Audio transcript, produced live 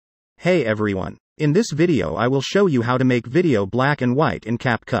Hey everyone. In this video I will show you how to make video black and white in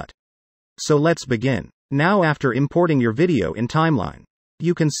CapCut. So let's begin. Now after importing your video in timeline,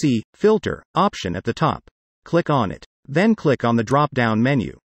 you can see Filter option at the top. Click on it. Then click on the drop-down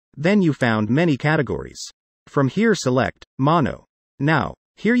menu. Then you found many categories. From here select Mono. Now,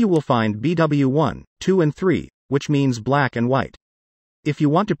 here you will find BW1, 2 and 3, which means black and white. If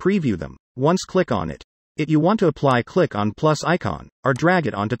you want to preview them, once click on it. If you want to apply, click on plus icon, or drag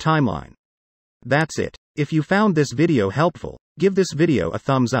it onto timeline. That's it. If you found this video helpful, give this video a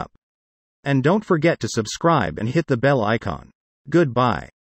thumbs up. And don't forget to subscribe and hit the bell icon. Goodbye.